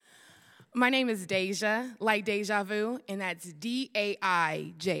My name is Deja, like deja vu, and that's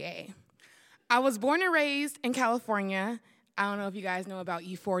Daija. I was born and raised in California. I don't know if you guys know about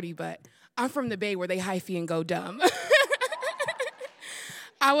E40, but I'm from the Bay where they hyphy and go dumb.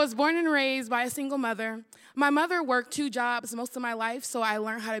 I was born and raised by a single mother. My mother worked 2 jobs most of my life, so I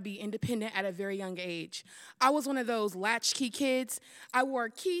learned how to be independent at a very young age. I was one of those latchkey kids. I wore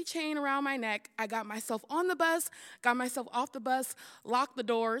a keychain around my neck. I got myself on the bus, got myself off the bus, locked the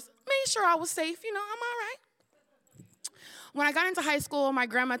doors, made sure I was safe. I'm all right. When I got into high school, my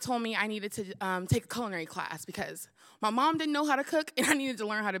grandma told me I needed to take a culinary class because my mom didn't know how to cook, and I needed to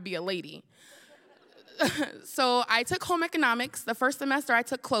learn how to be a lady. So I took home economics. The first semester I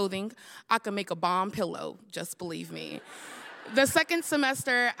took clothing. I could make a bomb pillow, just believe me. The second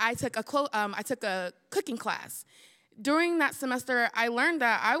semester I took a cooking class. During that semester, I learned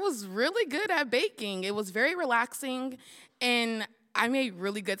that I was really good at baking. It was very relaxing, and I made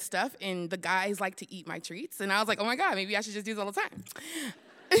really good stuff, and the guys like to eat my treats. And I was like, oh my God, maybe I should just do this all the time.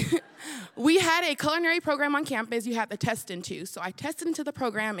 We had a culinary program on campus you had to test into. So I tested into the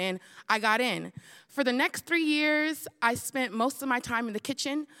program, and I got in. For the next 3 years, I spent most of my time in the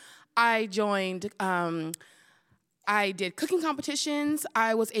kitchen. I did cooking competitions.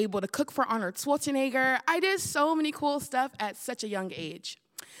 I was able to cook for Arnold Schwarzenegger. I did so many cool stuff at such a young age.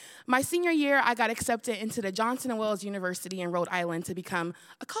 My senior year, I got accepted into the Johnson & Wales University in Rhode Island to become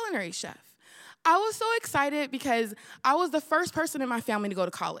a culinary chef. I was so excited because I was the first person in my family to go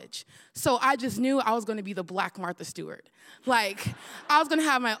to college. So I just knew I was going to be the Black Martha Stewart. I was going to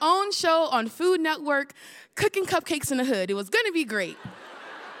have my own show on Food Network, cooking cupcakes in the hood. It was going to be great.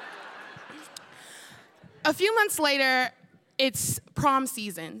 A few months later, it's prom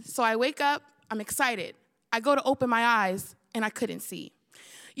season. So I wake up, I'm excited. I go to open my eyes, and I couldn't see.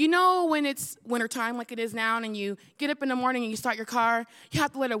 You know when it's wintertime like it is now and you get up in the morning and you start your car, you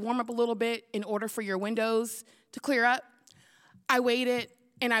have to let it warm up a little bit in order for your windows to clear up? I waited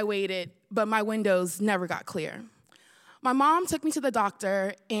and I waited, but my windows never got clear. My mom took me to the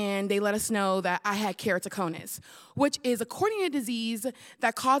doctor, and they let us know that I had keratoconus, which is a cornea disease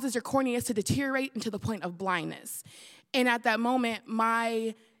that causes your corneas to deteriorate into the point of blindness. And at that moment,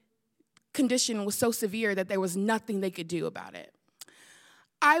 my condition was so severe that there was nothing they could do about it.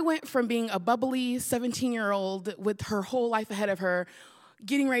 I went from being a bubbly 17-year-old with her whole life ahead of her,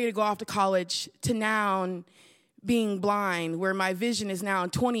 getting ready to go off to college, to now being blind, where my vision is now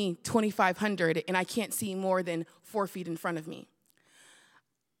 20/2500, and I can't see more than 4 feet in front of me.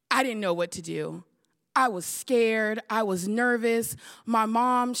 I didn't know what to do. I was scared. I was nervous. My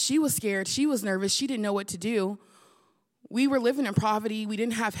mom, she was scared. She was nervous. She didn't know what to do. We were living in poverty. We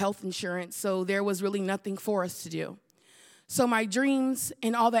didn't have health insurance, so there was really nothing for us to do. So my dreams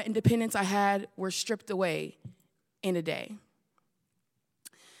and all that independence I had were stripped away in a day.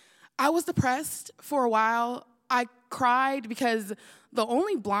 I was depressed for a while. I cried because the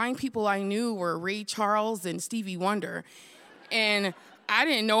only blind people I knew were Ray Charles and Stevie Wonder. And I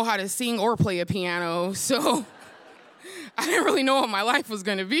didn't know how to sing or play a piano, so I didn't really know what my life was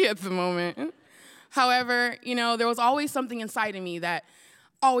going to be at the moment. However, there was always something inside of me that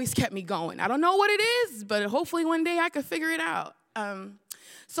always kept me going. I don't know what it is, but hopefully one day I could figure it out.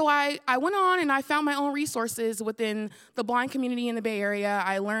 So I went on and I found my own resources within the blind community in the Bay Area.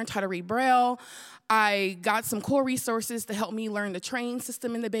 I learned how to read Braille. I got some cool resources to help me learn the train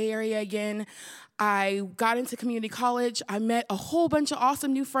system in the Bay Area again. I got into community college. I met a whole bunch of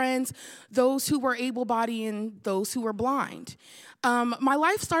awesome new friends, those who were able-bodied and those who were blind. My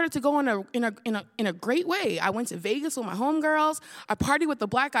life started to go in a great way. I went to Vegas with my homegirls. I partied with the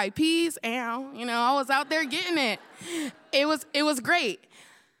Black Eyed Peas, and I was out there getting it. It was great.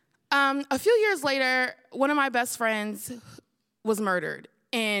 A few years later, one of my best friends was murdered,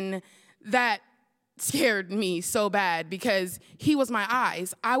 and that scared me so bad because he was my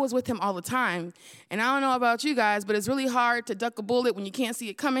eyes. I was with him all the time. And I don't know about you guys, but it's really hard to duck a bullet when you can't see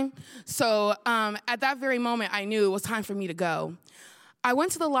it coming. So at that very moment, I knew it was time for me to go. I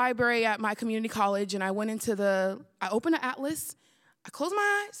went to the library at my community college, and I opened an atlas. I closed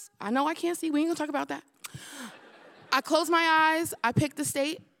my eyes. I know I can't see. We ain't gonna talk about that. I closed my eyes. I picked the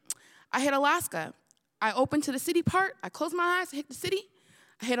state. I hit Alaska. I opened to the city part. I closed my eyes. I hit the city.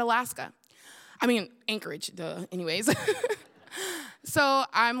 I hit Alaska. Anchorage, anyways. So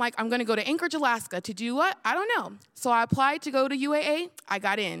I'm going to go to Anchorage, Alaska to do what? I don't know. So I applied to go to UAA. I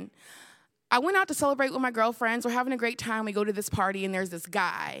got in. I went out to celebrate with my girlfriends. We're having a great time. We go to this party, and there's this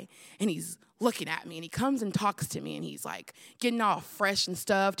guy, and he's looking at me, and he comes and talks to me, and he's getting all fresh and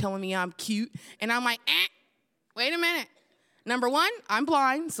stuff, telling me I'm cute. And I'm like, wait a minute. Number one, I'm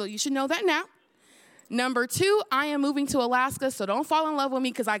blind, so you should know that now. Number 2, I am moving to Alaska, so don't fall in love with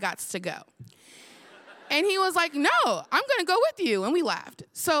me because I got to go. And he was like, no, I'm going to go with you. And we laughed.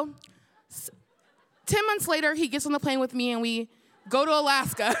 So 10 months later, he gets on the plane with me and we go to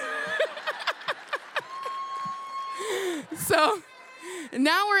Alaska. So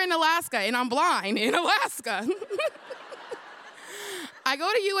now we're in Alaska and I'm blind in Alaska. I go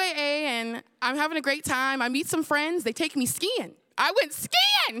to UAA and I'm having a great time. I meet some friends. They take me skiing. I went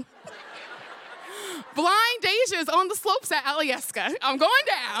skiing. Blind Deja is on the slopes at Alyeska. I'm going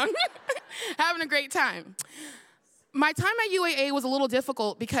down, having a great time. My time at UAA was a little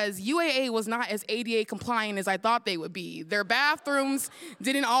difficult because UAA was not as ADA compliant as I thought they would be. Their bathrooms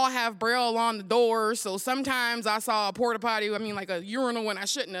didn't all have Braille on the doors, so sometimes I saw a porta potty, like a urinal when I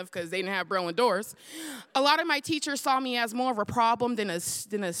shouldn't have because they didn't have Braille on doors. A lot of my teachers saw me as more of a problem than a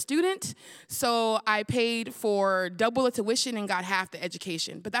student, so I paid for double the tuition and got half the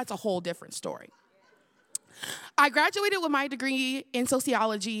education, but that's a whole different story. I graduated with my degree in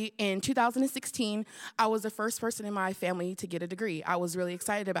sociology in 2016. I was the first person in my family to get a degree. I was really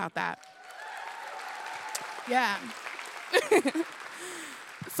excited about that. Yeah.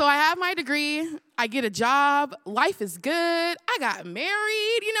 So I have my degree. I get a job. Life is good. I got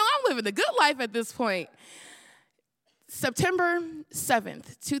married. I'm living the good life at this point. September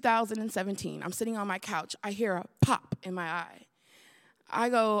 7th, 2017. I'm sitting on my couch. I hear a pop in my eye. I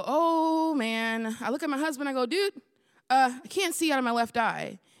go, oh, man. I look at my husband. I go, dude, I can't see out of my left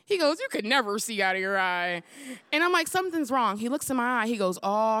eye. He goes, you could never see out of your eye. And I'm like, something's wrong. He looks in my eye. He goes,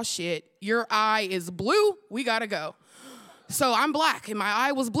 oh, shit. Your eye is blue. We got to go. So I'm black, and my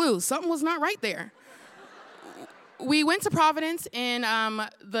eye was blue. Something was not right there. We went to Providence, and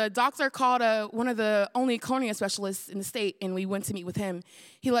the doctor called one of the only cornea specialists in the state, and we went to meet with him.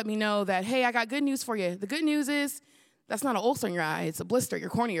 He let me know that, hey, I got good news for you. The good news is, that's not an ulcer in your eye. It's a blister. Your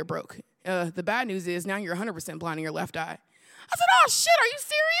cornea broke. The bad news is now you're 100% blind in your left eye. I said, oh, shit, are you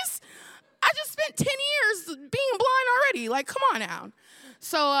serious? I just spent 10 years being blind already. Come on now.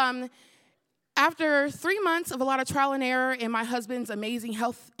 So after 3 months of a lot of trial and error and my husband's amazing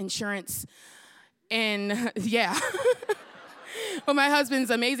health insurance, and yeah, with my husband's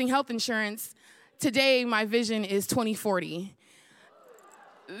amazing health insurance, today my vision is 20/40.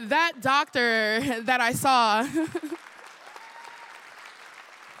 That doctor that I saw...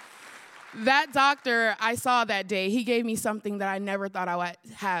 That doctor I saw that day, he gave me something that I never thought I would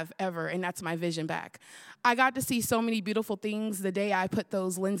have ever, and that's my vision back. I got to see so many beautiful things the day I put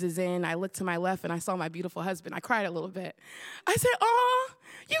those lenses in. I looked to my left, and I saw my beautiful husband. I cried a little bit. I said, oh,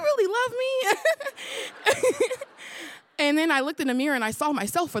 you really love me? And then I looked in the mirror, and I saw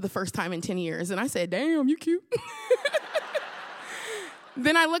myself for the first time in 10 years, and I said, damn, you cute.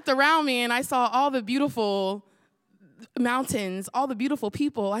 Then I looked around me, and I saw all the beautiful mountains, all the beautiful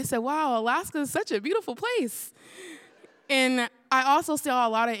people. I said, wow, Alaska is such a beautiful place. And I also saw a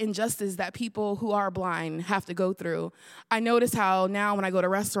lot of injustice that people who are blind have to go through. I notice how now when I go to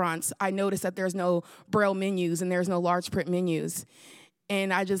restaurants, I notice that there's no Braille menus and there's no large print menus.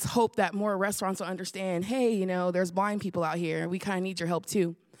 And I just hope that more restaurants will understand, hey, there's blind people out here. We kind of need your help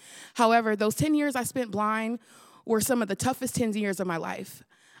too. However, those 10 years I spent blind were some of the toughest 10 years of my life.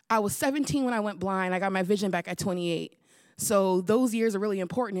 I was 17 when I went blind. I got my vision back at 28. So those years are really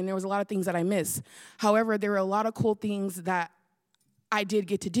important, and there was a lot of things that I missed. However, there were a lot of cool things that I did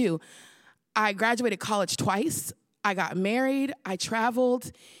get to do. I graduated college twice. I got married. I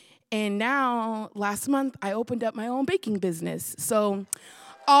traveled. And now, last month, I opened up my own baking business. So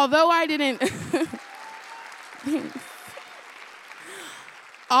although I didn't...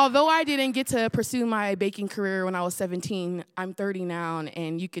 Although I didn't get to pursue my baking career when I was 17, I'm 30 now,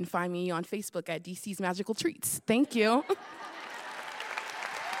 and you can find me on Facebook at DC's Magical Treats. Thank you.